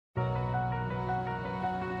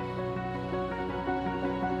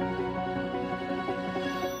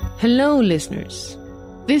Hello, listeners.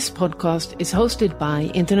 This podcast is hosted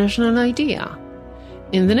by International IDEA.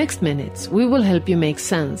 In the next minutes, we will help you make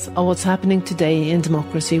sense of what's happening today in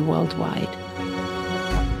democracy worldwide.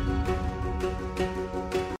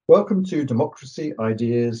 Welcome to Democracy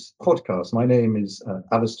Ideas podcast. My name is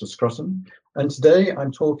Alistair Scrutton, and today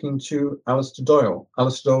I'm talking to Alistair Doyle.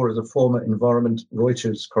 Alistair Doyle is a former Environment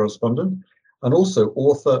Reuters correspondent and also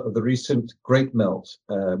author of the recent Great Melt,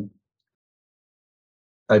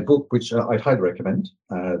 a book which I'd highly recommend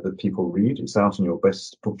that people read. It's out in your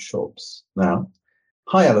best bookshops now.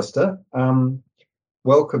 Hi, Alistair.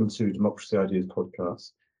 Welcome to Democracy Ideas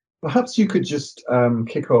podcast. Perhaps you could just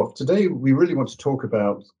kick off. Today, we really want to talk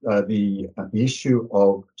about the issue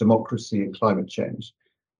of democracy and climate change.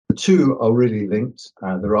 The two are really linked.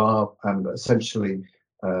 There are essentially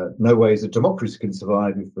no ways that democracy can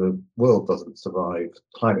survive if the world doesn't survive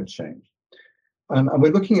climate change. And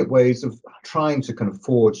we're looking at ways of trying to kind of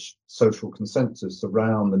forge social consensus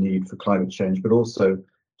around the need for climate change, but also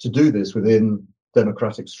to do this within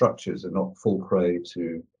democratic structures and not fall prey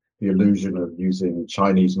to the illusion of using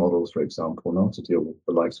Chinese models, for example, not to deal with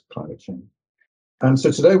the likes of climate change. And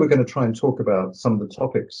so today we're going to try and talk about some of the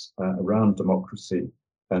topics around democracy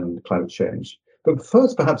and climate change. But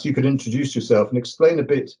first, perhaps you could introduce yourself and explain a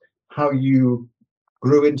bit how you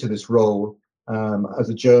grew into this role as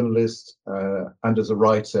a journalist and as a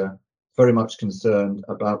writer, very much concerned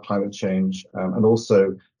about climate change and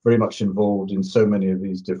also very much involved in so many of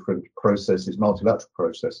these different processes, multilateral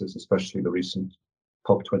processes, especially the recent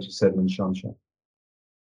COP27 in Sharjah.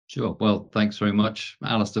 Sure. Well, thanks very much,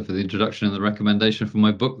 Alistair, for the introduction and the recommendation for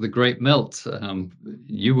my book, The Great Melt.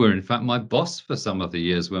 You were, in fact, my boss for some of the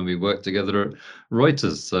years when we worked together at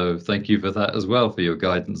Reuters. So thank you for that as well, for your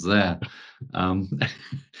guidance there.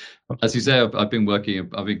 As you say, I've been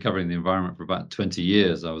covering the environment for about 20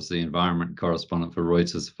 years. I was the environment correspondent for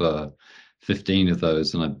Reuters for 15 of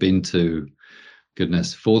those, and I've been to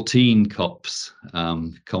 14 COPs,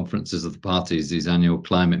 conferences of the parties, these annual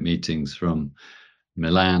climate meetings from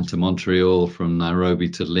Milan to Montreal, from Nairobi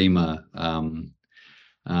to Lima.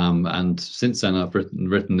 And since then, I've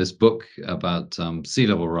written this book about sea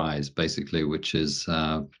level rise, basically, which is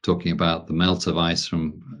talking about the melt of ice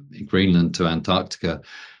from Greenland to Antarctica,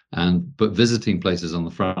 but visiting places on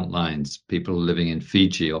the front lines, people living in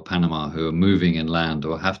Fiji or Panama who are moving inland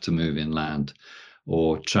or have to move inland,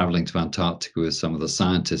 or traveling to Antarctica with some of the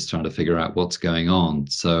scientists trying to figure out what's going on.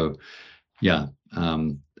 So, yeah,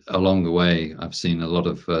 along the way, I've seen a lot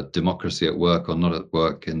of democracy at work or not at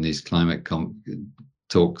work in these climate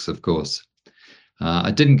talks, of course.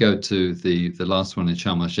 I didn't go to the last one in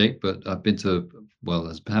Sharm el-Sheikh, but I've been to,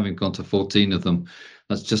 having gone to 14 of them,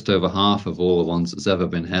 that's just over half of all the ones that's ever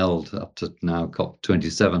been held up to now,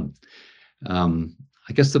 COP27.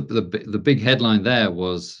 I guess the big headline there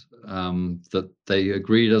was that they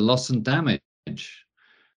agreed a loss and damage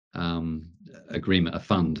agreement, a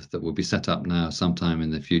fund that will be set up now sometime in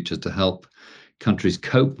the future to help countries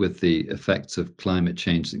cope with the effects of climate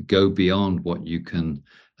change that go beyond what you can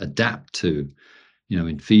adapt to. You know,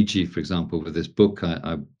 in Fiji, for example, with this book,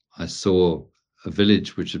 I saw a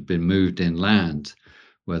village which had been moved inland,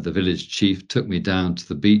 where the village chief took me down to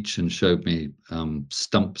the beach and showed me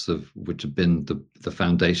stumps of which had been the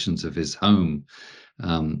foundations of his home.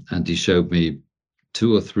 And he showed me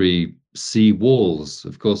 2 or 3 sea walls.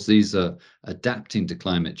 Of course, these are adapting to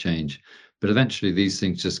climate change, but eventually these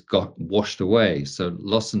things just got washed away. So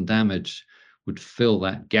loss and damage would fill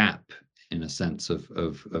that gap, in a sense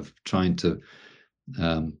of trying to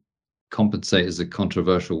compensate, is a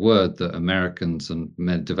controversial word that Americans and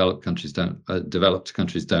developed countries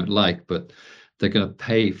don't like, but they're going to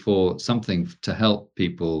pay for something to help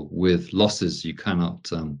people with losses you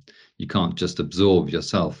can't just absorb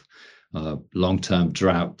yourself. Long-term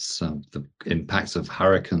droughts, the impacts of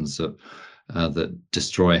hurricanes that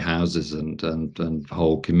destroy houses and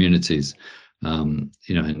whole communities.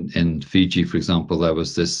 In Fiji, for example, there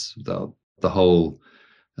was the whole.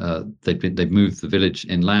 They'd moved the village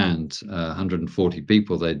inland, 140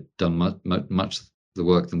 people. They'd done much of the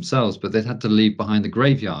work themselves, but they'd had to leave behind the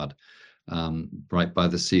graveyard right by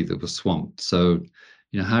the sea that was swamped. So,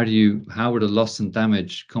 how would a loss and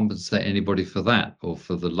damage compensate anybody for that, or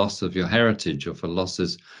for the loss of your heritage, or for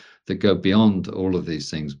losses that go beyond all of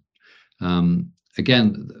these things?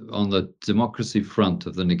 Again, on the democracy front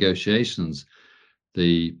of the negotiations,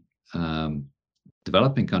 the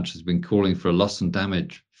developing countries have been calling for a loss and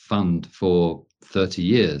damage fund for 30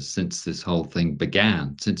 years since this whole thing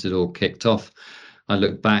began, since it all kicked off. I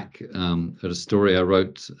look back at a story I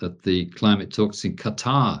wrote at the climate talks in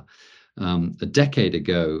Qatar a decade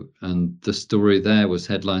ago, and the story there was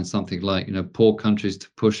headlined something like, poor countries to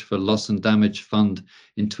push for loss and damage fund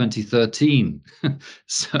in 2013.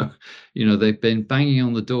 So, they've been banging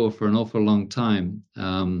on the door for an awful long time,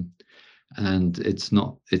 and it's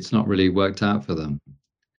not really worked out for them.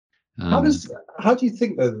 How do you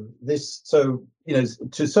think that this? So,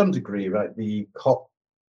 to some degree, right? The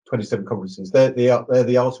COP27 conferences, they're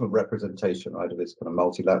the ultimate representation, right, of this kind of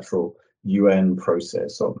multilateral UN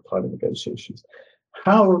process on climate negotiations.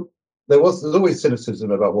 There's always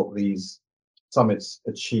cynicism about what these summits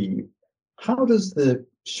achieve. How does the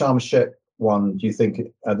Sharm el-Sheikh one, do you think,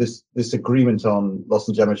 this agreement on loss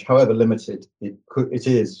and damage, however limited it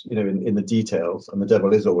is, in the details, and the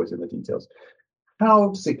devil is always in the details, how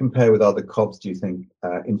does it compare with other COPs, do you think,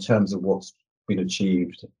 in terms of what's been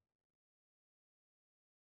achieved?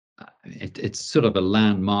 It's sort of a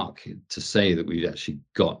landmark to say that we've actually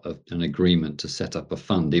got an agreement to set up a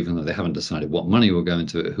fund, even though they haven't decided what money will go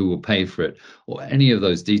into it, who will pay for it, or any of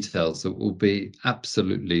those details that will be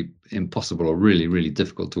absolutely impossible or really, really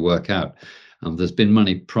difficult to work out. There's been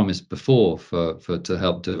money promised before to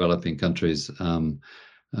help developing countries.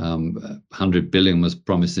 100 billion was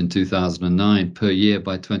promised in 2009 per year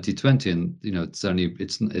by 2020, and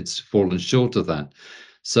it's fallen short of that.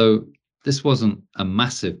 So this wasn't a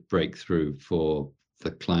massive breakthrough for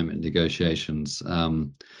the climate negotiations.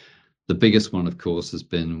 The biggest one, of course,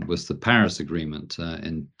 was the Paris Agreement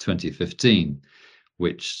in 2015,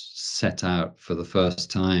 which set out for the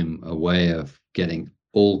first time a way of getting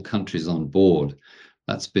all countries on board.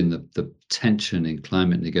 That's been the tension in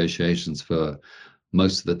climate negotiations for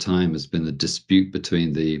most of the time, has been the dispute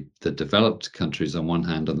between the developed countries on one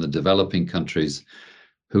hand and the developing countries,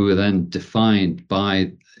 who were then defined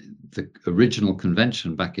by the original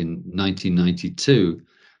convention back in 1992,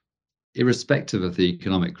 irrespective of the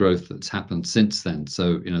economic growth that's happened since then.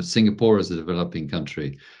 So, Singapore is a developing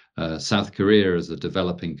country, South Korea is a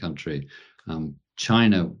developing country,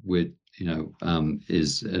 China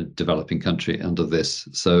is a developing country under this.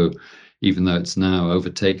 So, even though it's now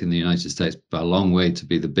overtaken the United States by a long way to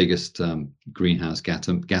be the biggest greenhouse gas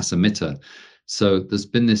emitter, so there's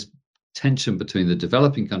been this tension between the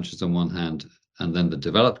developing countries on one hand and then the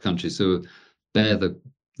developed countries who bear the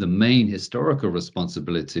main historical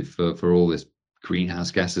responsibility for all this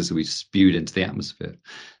greenhouse gases that we've spewed into the atmosphere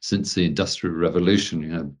since the Industrial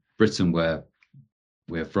Revolution. Britain, where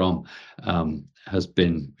we're from, has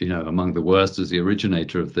been, among the worst as the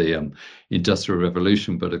originator of the Industrial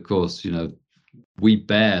Revolution. But of course, we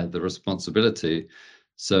bear the responsibility.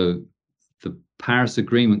 So the Paris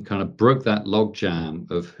Agreement kind of broke that logjam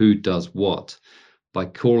of who does what by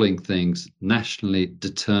calling things nationally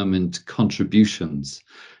determined contributions.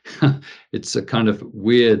 It's a kind of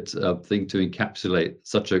weird thing to encapsulate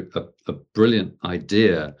such a brilliant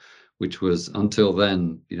idea, which was until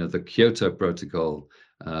then, the Kyoto Protocol,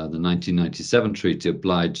 the 1997 treaty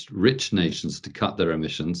obliged rich nations to cut their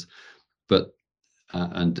emissions, but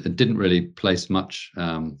and it didn't really place much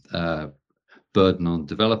burden on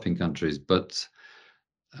developing countries. But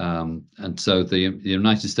and so the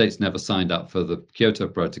United States never signed up for the Kyoto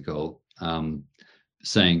Protocol,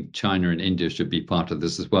 saying China and India should be part of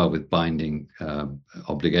this as well with binding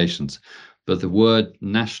obligations. But the word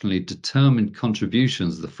nationally determined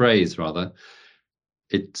contributions, the phrase rather,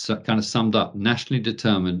 it's kind of summed up. Nationally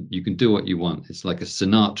determined, you can do what you want. It's like a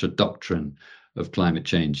Sinatra doctrine of climate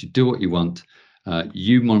change. You do what you want.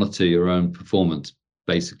 You monitor your own performance,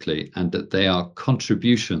 basically, and that they are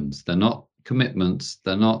contributions. They're not commitments.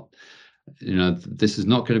 They're not, this is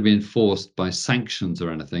not going to be enforced by sanctions or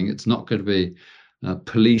anything. It's not going to be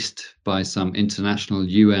policed by some international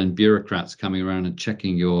UN bureaucrats coming around and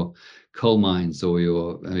checking your coal mines or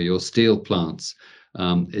your steel plants.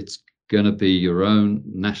 It's going to be your own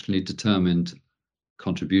nationally determined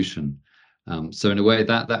contribution. So in a way,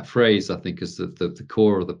 that phrase, I think, is the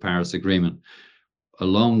core of the Paris Agreement.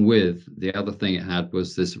 Along with the other thing it had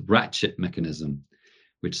was this ratchet mechanism,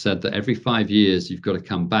 which said that every 5 years you've got to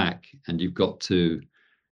come back and you've got to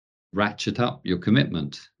ratchet up your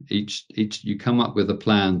commitment. Each you come up with a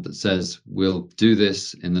plan that says we'll do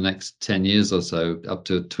this in the next 10 years or so, up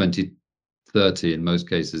to 2030 in most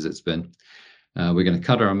cases it's been. We're going to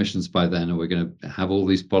cut our emissions by then, and we're going to have all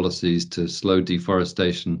these policies to slow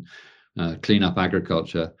deforestation, clean up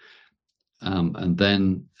agriculture, and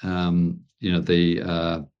then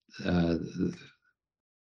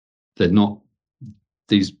they're not.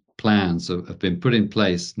 These plans have been put in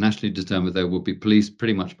place, nationally determined. They will be policed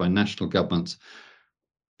pretty much by national governments.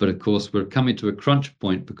 But of course, we're coming to a crunch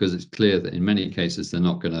point because it's clear that in many cases they're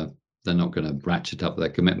not going to ratchet up their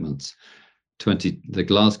commitments the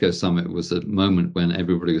Glasgow summit was a moment when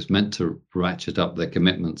everybody was meant to ratchet up their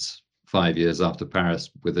commitments 5 years after Paris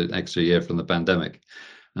with an extra year from the pandemic.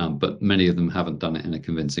 But many of them haven't done it in a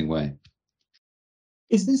convincing way.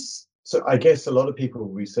 Is this, so I guess a lot of people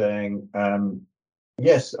will be saying,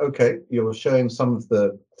 yes, okay, you're showing some of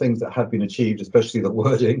the things that have been achieved, especially the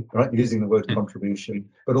wording, right, using the word contribution,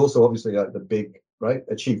 but also obviously like the big, right,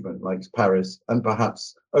 achievement like Paris, and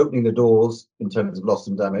perhaps opening the doors in terms of loss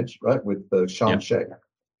and damage, right, with the Sharm el-Sheikh.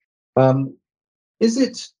 Is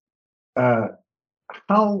it,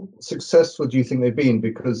 how successful do you think they've been?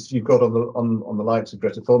 Because you've got on the likes of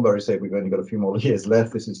Greta Thunberg say we've only got a few more years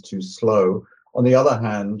left, this is too slow. On the other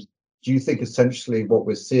hand, do you think essentially what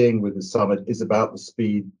we're seeing with the summit is about the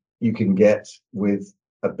speed you can get with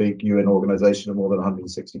a big UN organization of more than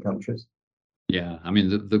 160 countries? Yeah, I mean,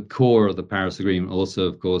 the core of the Paris Agreement also,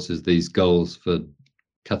 of course, is these goals for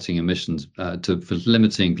cutting emissions, for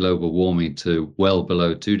limiting global warming to well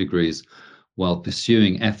below 2 degrees, while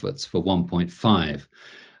pursuing efforts for 1.5.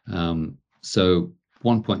 So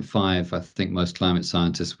 1.5, I think most climate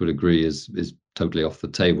scientists would agree, is totally off the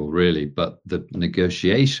table, really. But the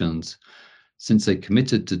negotiations, since they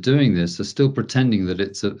committed to doing this, are still pretending that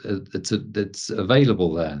it's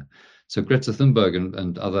available there. So Greta Thunberg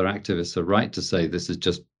and other activists are right to say this is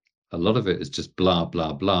just, a lot of it is just blah,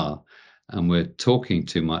 blah, blah. And we're talking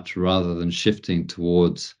too much rather than shifting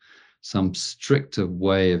towards some stricter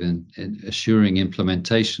way of assuring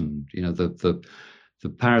implementation. You know, the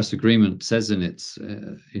Paris Agreement says in its,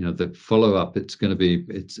 the follow-up, it's going to be,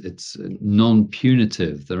 it's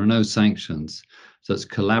non-punitive. There are no sanctions. So it's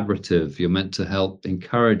collaborative. You're meant to help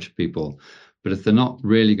encourage people. But if they're not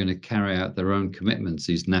really going to carry out their own commitments,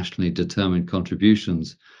 these nationally determined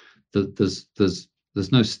contributions, there's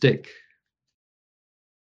no stick.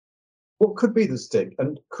 What could be the stick?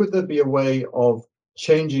 And could there be a way of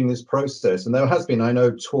changing this process? And there has been, I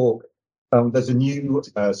know, talk. There's a new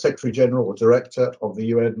Secretary General or Director of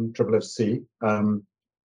the UNFFC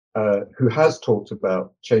who has talked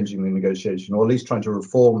about changing the negotiation, or at least trying to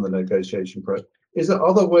reform the negotiation process. Is there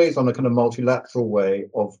other ways on a kind of multilateral way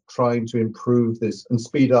of trying to improve this and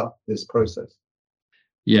speed up this process?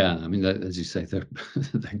 Yeah, I mean, as you say, the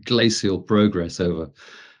glacial progress over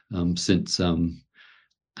since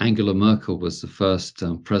Angela Merkel was the first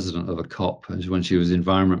president of a COP, when she was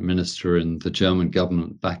environment minister in the German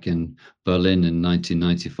government back in Berlin in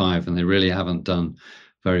 1995, and they really haven't done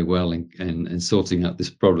very well in sorting out this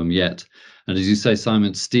problem yet. And as you say,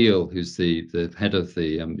 Simon Steele, who's the head of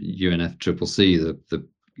the UNFCCC, the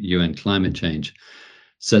UN climate change,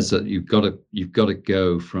 says that you've got to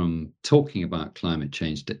go from talking about climate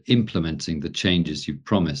change to implementing the changes you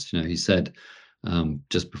promised. You know, he said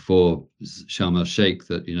just before Sharm el-Sheikh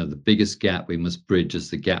that, you know, the biggest gap we must bridge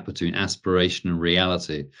is the gap between aspiration and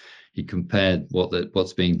reality. He compared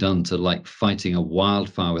what's being done to like fighting a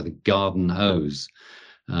wildfire with a garden hose.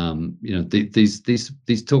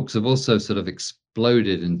 These talks have also sort of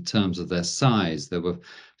exploded in terms of their size. There were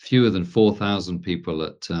fewer than 4,000 people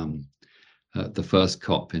at the first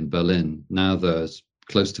COP in Berlin. Now there's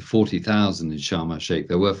close to 40,000 in Sharm el-Sheikh.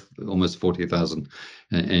 There were almost 40,000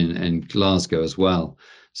 in Glasgow as well.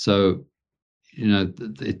 So, you know,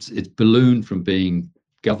 it's ballooned from being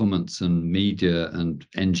governments and media and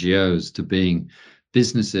NGOs to being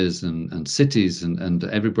businesses and cities and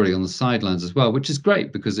everybody on the sidelines as well, which is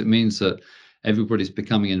great because it means that everybody's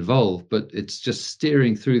becoming involved. But it's just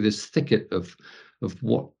steering through this thicket of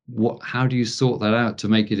how do you sort that out to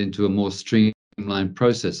make it into a more streamlined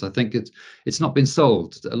process? I think it's not been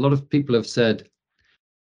solved. A lot of people have said,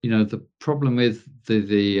 you know, the problem with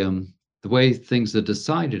the way things are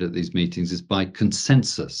decided at these meetings is by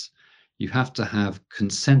consensus. You have to have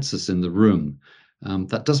consensus in the room.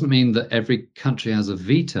 That doesn't mean that every country has a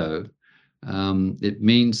veto. It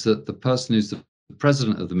means that the person who's the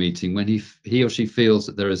president of the meeting, when he or she feels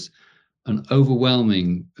that there is an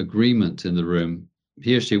overwhelming agreement in the room,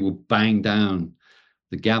 he or she will bang down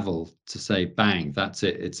the gavel to say, bang, that's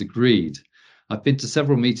it, it's agreed. I've been to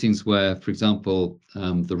several meetings where, for example,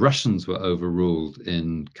 the Russians were overruled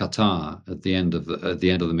in Qatar at the end of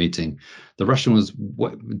the meeting. The Russian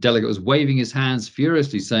delegate was waving his hands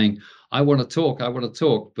furiously, saying, "I want to talk,"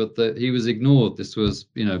 but he was ignored. This was,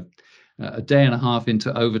 you know, a day and a half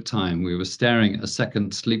into overtime. We were staring at a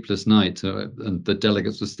second sleepless night, and the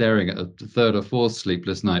delegates were staring at a third or fourth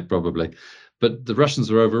sleepless night, probably. But the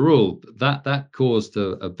Russians were overruled. That caused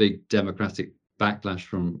a big democratic backlash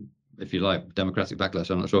from, if you like, democratic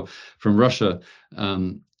backlash, I'm not sure, from Russia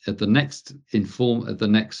at the next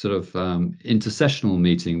sort of intercessional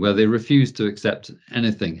meeting, where they refused to accept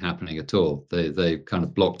anything happening at all. They kind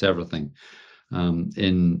of blocked everything.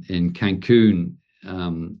 in Cancun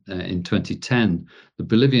in 2010, the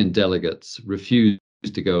Bolivian delegates refused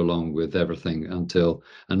to go along with everything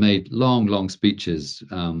and made long speeches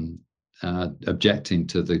objecting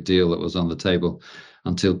to the deal that was on the table,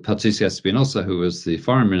 until Patricia Espinosa, who was the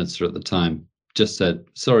foreign minister at the time, just said,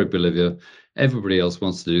 "Sorry, Bolivia, everybody else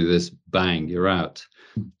wants to do this. Bang, you're out."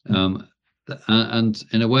 And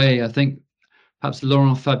in a way, I think perhaps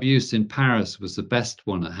Laurent Fabius in Paris was the best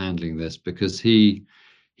one at handling this, because he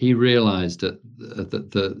realized that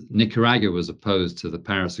Nicaragua was opposed to the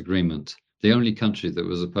Paris Agreement. The only country that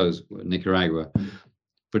was opposed was Nicaragua.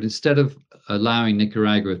 But instead of allowing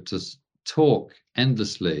Nicaragua to talk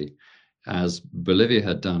endlessly, as Bolivia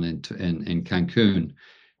had done in Cancun,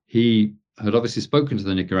 he had obviously spoken to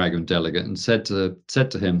the Nicaraguan delegate and said to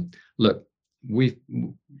him, "Look,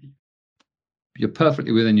 you're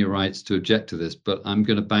perfectly within your rights to object to this, but I'm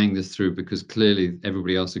going to bang this through because clearly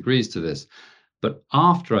everybody else agrees to this. But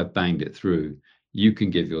after I've banged it through, you can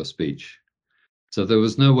give your speech." So there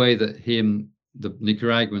was no way that the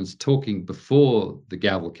Nicaraguans talking before the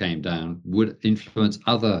gavel came down would influence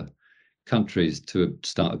other countries to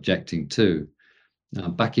start objecting too.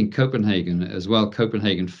 Back in Copenhagen as well,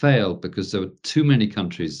 Copenhagen failed because there were too many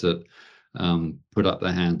countries that put up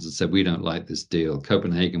their hands and said, "We don't like this deal."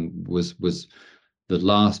 Copenhagen was the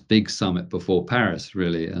last big summit before Paris,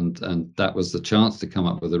 really, and that was the chance to come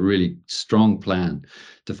up with a really strong plan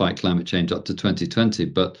to fight climate change up to 2020.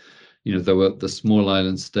 But there were the small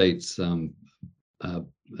island states,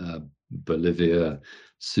 Bolivia,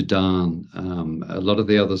 Sudan, a lot of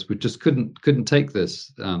the others we just couldn't take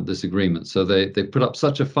this agreement. So they put up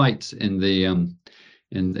such a fight in the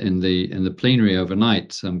plenary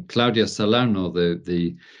overnight. Claudia Salerno,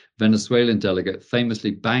 the Venezuelan delegate,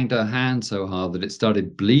 famously banged her hand so hard that it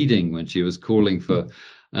started bleeding when she was calling for,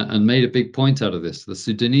 and made a big point out of this. The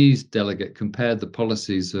Sudanese delegate compared the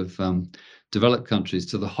policies of developed countries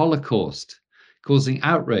to the Holocaust, causing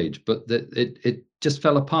outrage, but it just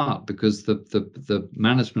fell apart because the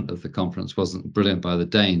management of the conference wasn't brilliant by the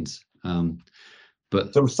Danes.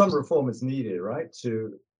 But so some reform is needed, right?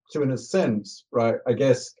 To in a sense, right? I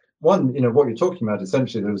guess one, what you're talking about,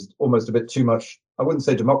 essentially, there's almost a bit too much. I wouldn't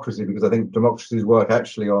say democracy, because I think democracies work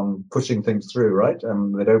actually on pushing things through, right?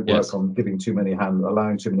 They don't work on giving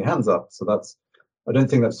allowing too many hands up. So I don't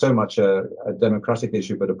think that's so much a democratic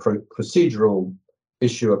issue, but a procedural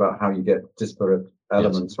issue about how you get disparate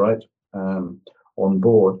elements, right, on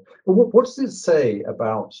board. But what does it say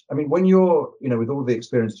about? I mean, when you're, with all the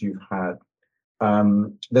experience you've had,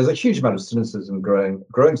 there's a huge amount of cynicism, growing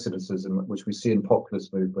cynicism, which we see in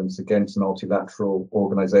populist movements against multilateral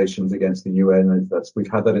organizations, against the UN.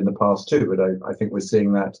 We've had that in the past too, but I think we're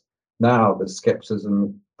seeing that now. The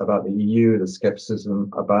skepticism about the EU, the skepticism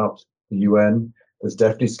about the UN. There's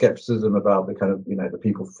definitely skepticism about the kind of, the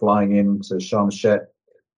people flying into Sharm el-Sheikh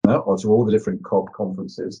or to all the different COP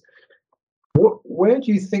conferences. Where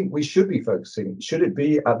do you think we should be focusing? Should it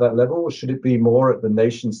be at that level, or should it be more at the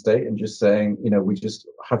nation state and just saying, we just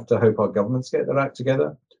have to hope our governments get their act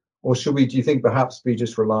together? Or should we, do you think, perhaps be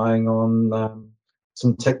just relying on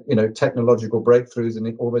some technological breakthroughs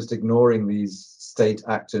and almost ignoring these state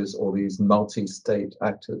actors or these multi-state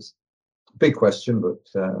actors? Big question, but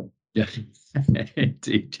yeah,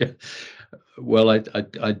 indeed. Well,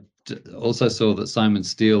 I also saw that Simon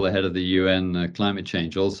Steele, the head of the UN climate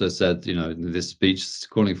change, also said, in this speech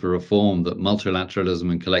calling for reform, that multilateralism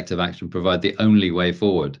and collective action provide the only way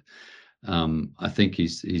forward. I think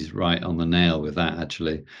he's right on the nail with that,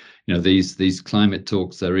 actually. These climate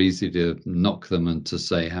talks, they're easy to knock them and to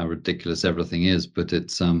say how ridiculous everything is, but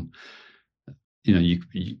it's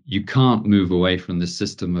you can't move away from this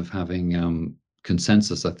system of having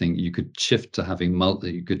consensus. I think you could shift to having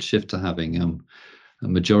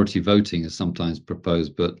majority voting is sometimes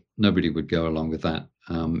proposed, but nobody would go along with that.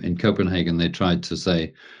 In Copenhagen, they tried to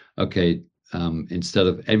say, okay, instead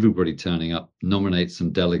of everybody turning up, nominate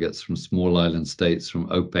some delegates from small island states, from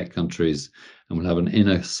OPEC countries, and we'll have an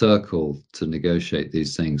inner circle to negotiate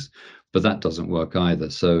these things. But that doesn't work either.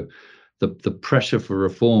 So the pressure for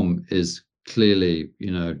reform is clearly,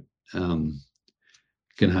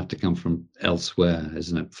 going to have to come from elsewhere,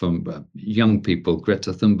 isn't it? From young people.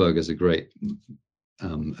 Greta Thunberg is a great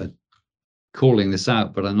calling this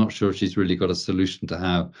out, but I'm not sure she's really got a solution to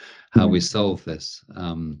how we solve this.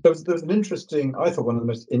 There was an interesting, I thought one of the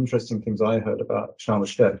most interesting things I heard about Sharm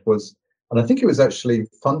el-Sheikh was, and I think it was actually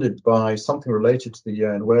funded by something related to the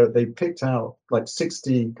UN, where they picked out like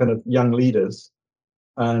 60 kind of young leaders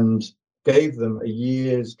and gave them a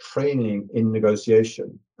year's training in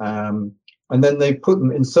negotiation. And then they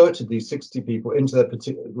inserted these 60 people into their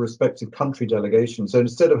particular respective country delegation. So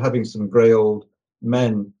instead of having some grey old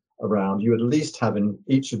men around, you at least have in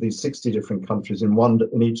each of these 60 different countries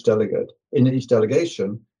in each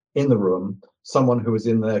delegation in the room, someone who is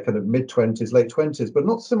in their kind of mid-20s, late 20s, but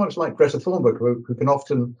not so much like Greta Thunberg, who can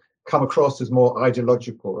often come across as more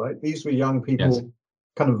ideological, right? These were young people, yes,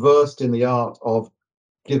 kind of versed in the art of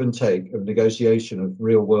give and take, of negotiation, of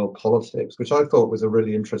real world politics, which I thought was a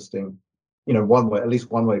really interesting, one way, at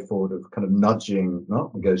least one way forward of kind of nudging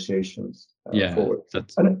negotiations forward.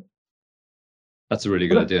 That's a really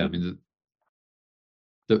good idea. I mean,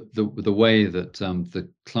 the way that the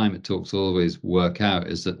climate talks always work out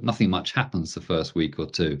is that nothing much happens the first week or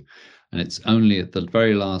two, and it's only at the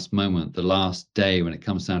very last moment, the last day, when it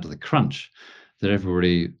comes down to the crunch, that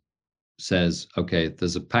everybody says, okay,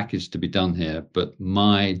 there's a package to be done here, but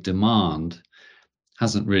my demand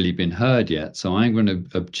hasn't really been heard yet, so I'm going to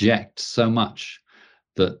object so much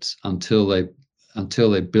that until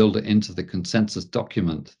they build it into the consensus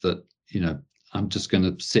document, that I'm just going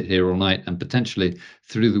to sit here all night and potentially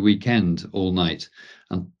through the weekend all night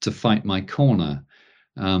and to fight my corner.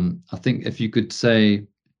 I think if you could say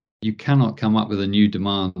you cannot come up with a new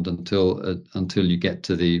demand until you get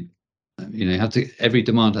to the, every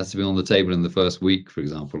demand has to be on the table in the first week, for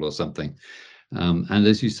example, or something. And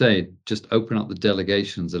as you say, just open up the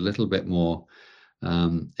delegations a little bit more.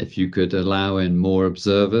 If you could allow in more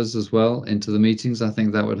observers as well into the meetings, I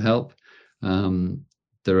think that would help.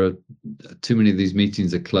 There are too many of these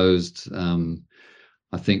meetings are closed.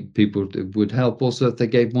 I think people would help also if they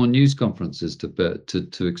gave more news conferences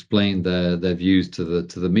to explain their views to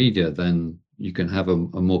the media. Then you can have a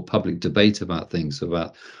more public debate about things,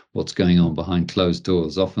 about what's going on behind closed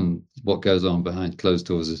doors. Often what goes on behind closed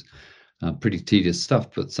doors is pretty tedious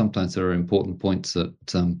stuff, but sometimes there are important points that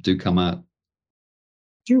do come out.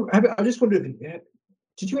 I just wondered,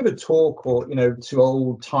 did you ever talk to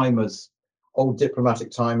old timers, old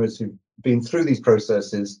diplomatic timers who've been through these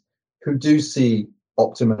processes, who do see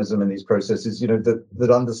optimism in these processes,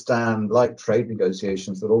 that understand, like trade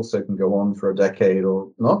negotiations that also can go on for a decade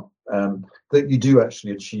or not, that you do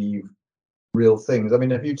actually achieve real things? I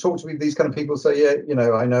mean, have you talked to these kind of people, say,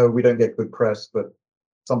 I know we don't get good press, but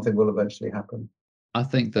something will eventually happen? I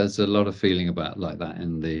think there's a lot of feeling about like that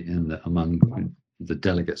among the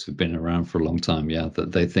delegates who've been around for a long time,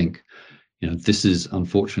 that they think, this is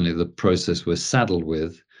unfortunately the process we're saddled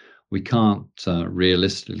with. We can't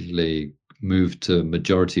realistically move to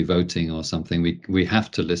majority voting or something. We have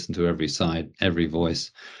to listen to every side, every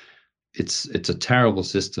voice. It's a terrible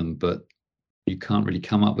system, but you can't really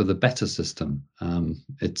come up with a better system.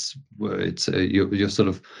 You're sort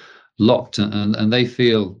of locked, and they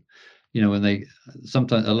feel, when they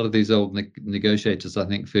sometimes, a lot of these old negotiators, I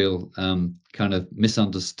think, feel kind of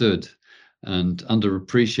misunderstood and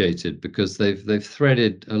underappreciated, because they've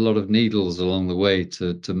threaded a lot of needles along the way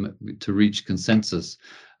to reach consensus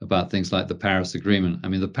about things like the Paris Agreement. I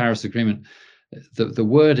mean, the Paris Agreement, the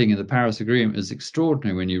wording in the Paris Agreement is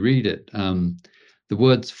extraordinary when you read it. The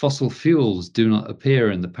words fossil fuels do not appear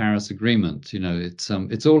in the Paris Agreement.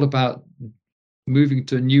 It's all about moving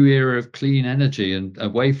to a new era of clean energy and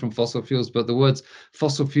away from fossil fuels, but the words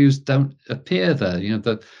fossil fuels don't appear there.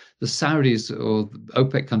 The Saudis or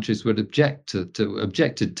OPEC countries would objected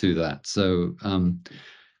to that. So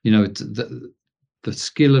the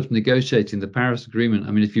skill of negotiating the Paris Agreement.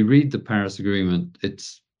 I mean, if you read the Paris Agreement,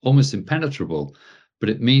 it's almost impenetrable, but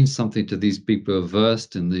it means something to these people who are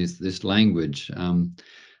versed in this language.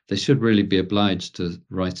 They should really be obliged to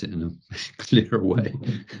write it in a clearer way.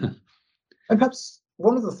 And perhaps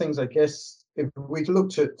one of the things, I guess, if we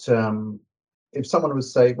looked at, if someone would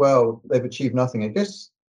say, well, they've achieved nothing, I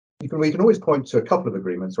guess we can always point to a couple of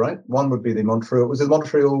agreements, right? One would be the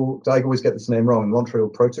Montreal, I always get this name wrong, Montreal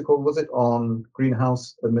Protocol, was it, on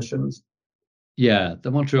greenhouse emissions? Yeah,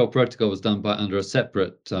 the Montreal Protocol was done under a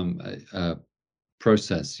separate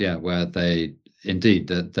process, where they indeed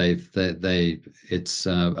it's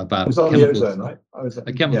about it's on chemicals, the ozone, right?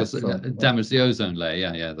 Chemicals damage the ozone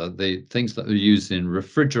layer. The things that are used in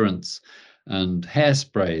refrigerants and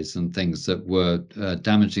hairsprays and things that were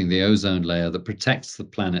damaging the ozone layer that protects the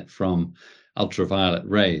planet from ultraviolet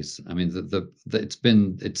rays. I mean,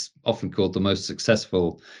 it's often called the most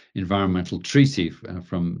successful environmental treaty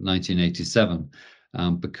from 1987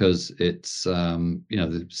 because it's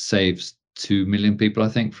it saves 2 million people, I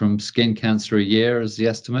think, from skin cancer a year as the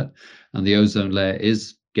estimate, and the ozone layer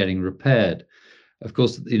is getting repaired. Of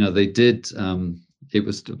course, they did. It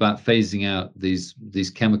was about phasing out these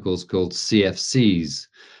chemicals called CFCs.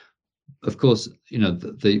 Of course,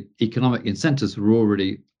 the economic incentives were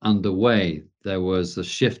already underway. There was a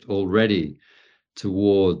shift already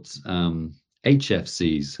towards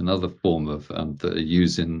HFCs, another form of that are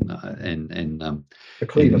used in a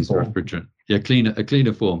cleaner form. Refrigerant. Yeah, a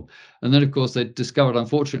cleaner form. And then, of course, they discovered,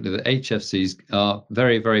 unfortunately, that HFCs are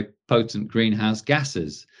very, very potent greenhouse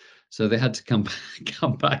gases. So they had to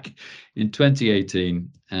come back in 2018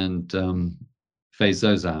 and phase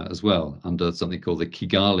those out as well under something called the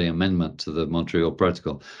Kigali Amendment to the Montreal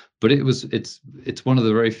Protocol. But it's one of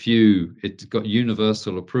the very few. It got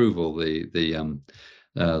universal approval. The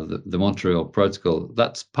Montreal Protocol.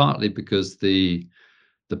 That's partly because the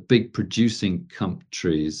big producing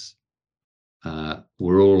countries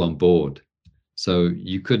were all on board, so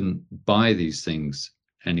you couldn't buy these things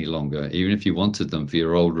any longer. Even if you wanted them for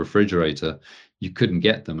your old refrigerator, you couldn't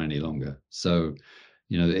get them any longer. So,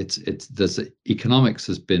 there's economics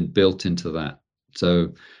has been built into that.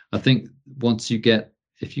 So I think if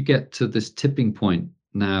you get to this tipping point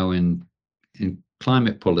now in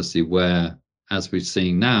climate policy, where, as we're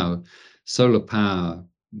seeing now, solar power,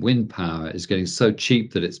 wind power is getting so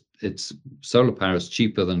cheap that it's solar power is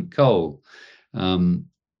cheaper than coal, then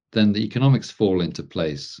the economics fall into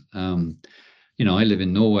place. I live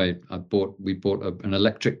in Norway. We bought an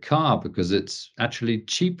electric car because it's actually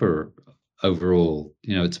cheaper overall.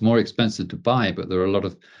 It's more expensive to buy, but there are a lot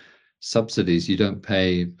of subsidies. You don't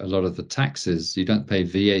pay a lot of the taxes. You don't pay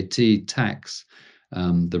VAT tax.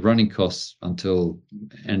 The running costs until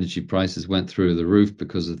energy prices went through the roof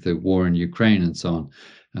because of the war in Ukraine and so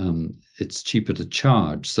on. It's cheaper to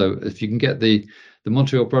charge. So if you can get the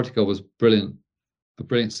Montreal Protocol was a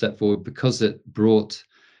brilliant step forward because it brought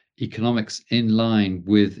economics in line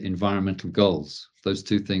with environmental goals. Those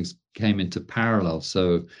two things came into parallel.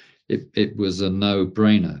 So it was a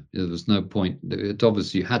no-brainer. There was no point.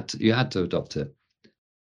 Obviously, you had to adopt it.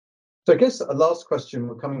 So I guess a last question.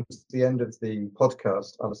 We're coming to the end of the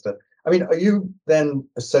podcast, Alistair. I mean, are you then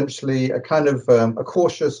essentially a kind of a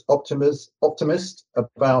cautious optimist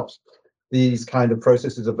about these kind of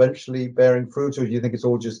processes eventually bearing fruit, or do you think it's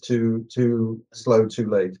all just too slow, too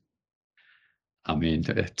late? I mean,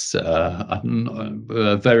 it's I'm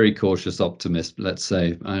a very cautious optimist, let's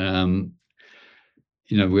say.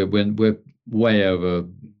 We're way over.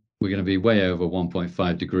 We're going to be way over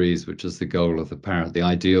 1.5 degrees, which is the goal of the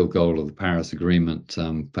ideal goal of the Paris Agreement,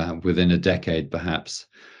 within a decade, perhaps.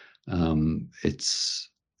 We're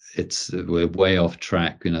way off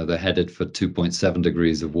track. They're headed for 2.7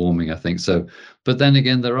 degrees of warming, I think. So, but then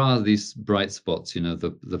again, there are these bright spots.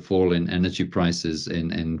 The fall in energy prices,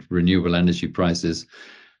 in renewable energy prices,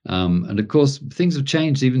 and of course, things have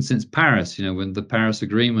changed even since Paris. When the Paris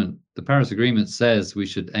Agreement says we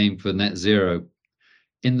should aim for net zero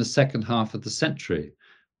in the second half of the century,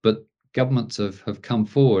 but governments have come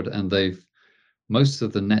forward and most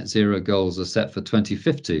of the net zero goals are set for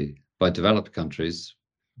 2050 by developed countries,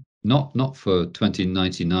 not for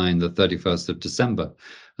 2099, the 31st of December.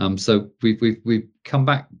 So we've come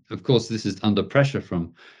back. Of course, this is under pressure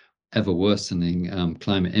from ever worsening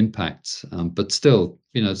climate impacts, but still,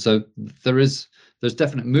 so there's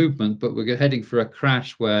definite movement, but we're heading for a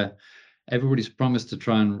crash where everybody's promised to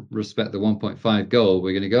try and respect the 1.5 goal.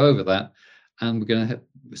 We're going to go over that, and we're going to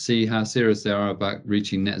see how serious they are about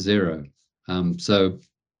reaching net zero. So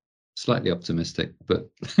slightly optimistic, but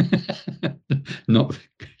not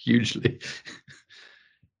hugely.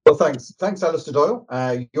 Well, thanks, Alistair Doyle.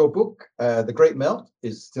 Your book, The Great Melt,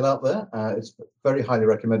 is still out there. It's very highly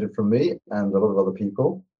recommended from me and a lot of other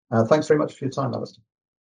people. Thanks very much for your time, Alistair.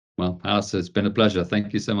 Well, Alistair, it's been a pleasure.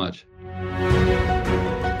 Thank you so much.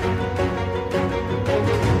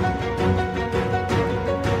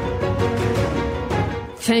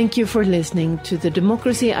 Thank you for listening to the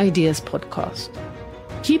Democracy Ideas podcast.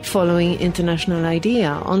 Keep following International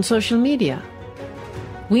IDEA on social media.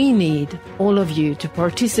 We need all of you to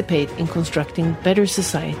participate in constructing better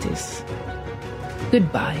societies.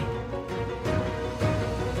 Goodbye.